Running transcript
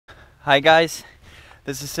Hi guys,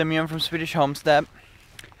 this is Simeon from Swedish Homestead.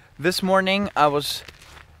 This morning I was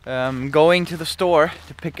going to the store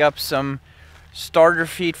to pick up some starter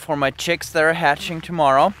feed for my chicks that are hatching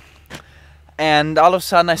tomorrow, and all of a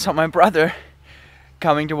sudden I saw my brother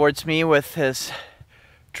coming towards me with his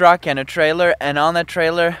truck and a trailer, and on that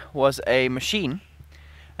trailer was a machine,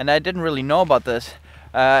 and I didn't really know about this.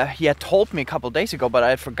 He had told me a couple days ago, but I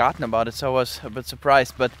had forgotten about it, so I was a bit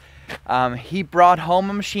surprised. But he brought home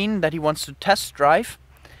a machine that he wants to test drive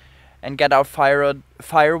and get our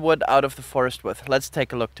firewood out of the forest with. Let's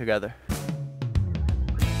take a look together.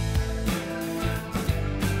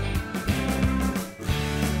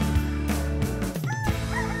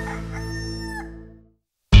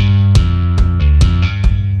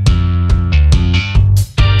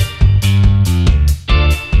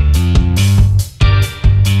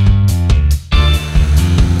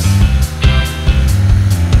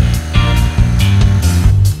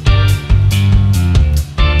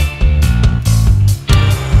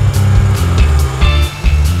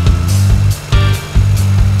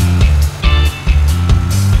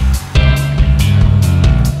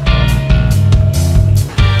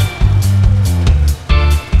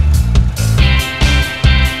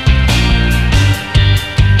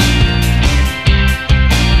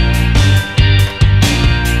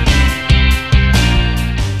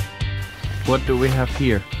 What do we have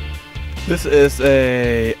here? This is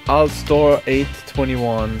a Alstor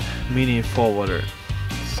 821 mini forwarder.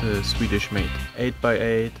 It's a Swedish made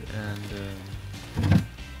 8x8, and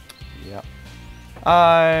yeah,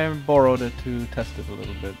 I borrowed it to test it a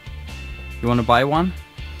little bit. You want to buy one?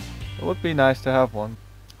 It would be nice to have one.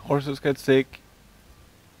 Horses get sick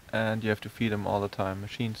and you have to feed them all the time.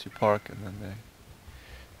 Machines you park and then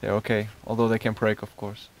they're okay, although they can break, of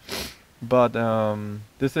course. But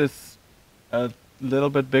this is a little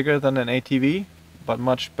bit bigger than an ATV, but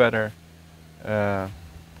much better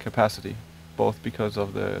capacity, both because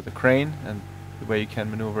of the crane and the way you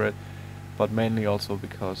can maneuver it, but mainly also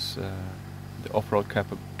because the off-road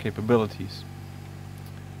capabilities.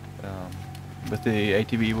 With the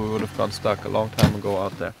ATV we would have gone stuck a long time ago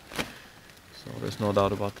out there, so there's no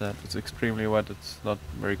doubt about that. It's extremely wet. It's not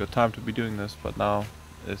a very good time to be doing this, but now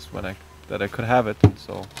is when I could have it,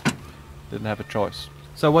 so didn't have a choice.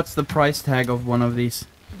 So what's the price tag of one of these?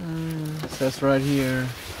 It says right here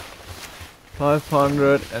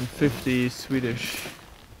 550 Swedish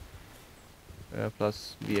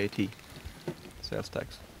plus VAT sales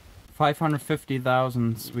tax.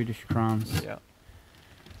 550,000 Swedish crowns. Yeah.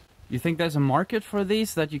 You think there's a market for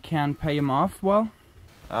these, that you can pay them off well?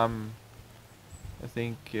 I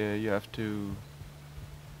think you have to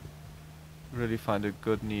really find a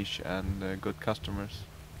good niche and good customers.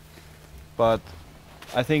 But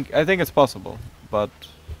I think it's possible, but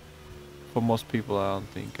for most people I don't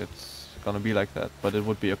think it's gonna be like that. But it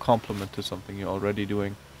would be a complement to something you're already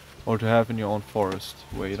doing, or to have in your own forest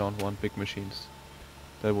where you don't want big machines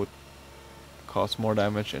that would cause more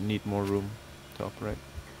damage and need more room to operate.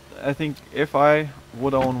 I think if I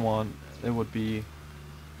would own one, it would be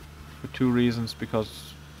for two reasons: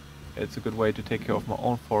 because it's a good way to take care of my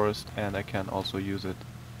own forest, and I can also use it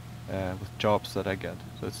with jobs that I get.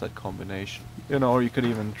 So it's that combination, you know. Or you could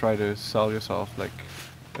even try to sell yourself, like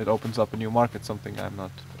it opens up a new market, something I'm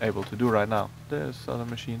not able to do right now. There's other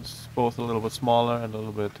machines, both a little bit smaller and a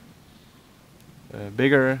little bit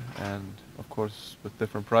bigger, and of course with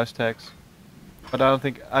different price tags. But I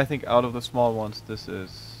think out of the small ones, this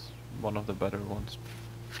is one of the better ones,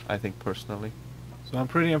 I think, personally. So I'm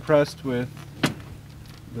pretty impressed with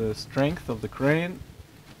the strength of the crane,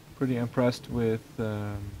 pretty impressed with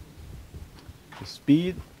the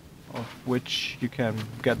speed of which you can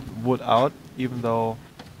get wood out, even though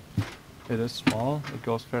it is small. It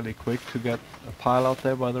goes fairly quick to get a pile out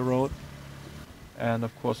there by the road, and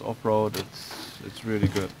of course off-road it's really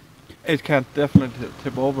good. It can definitely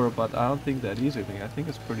tip over, but I don't think that easily. I think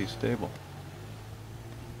it's pretty stable.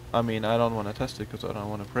 I mean, I don't want to test it because I don't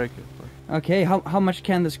want to break it. But Okay, how much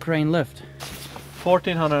can this crane lift?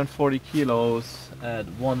 1440 kilos at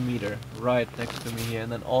 1 meter, right next to me here,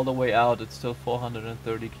 and then all the way out it's still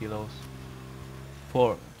 430 kilos.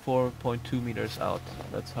 4.2 meters out.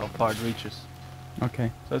 That's how far it reaches.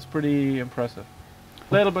 Okay. So it's pretty impressive.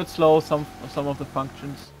 A little bit slow, some of the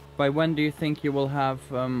functions. By when do you think you will have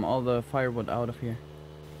all the firewood out of here?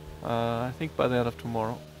 I think by the end of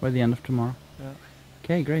tomorrow. By the end of tomorrow? Yeah.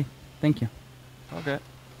 Okay, great. Thank you. Okay.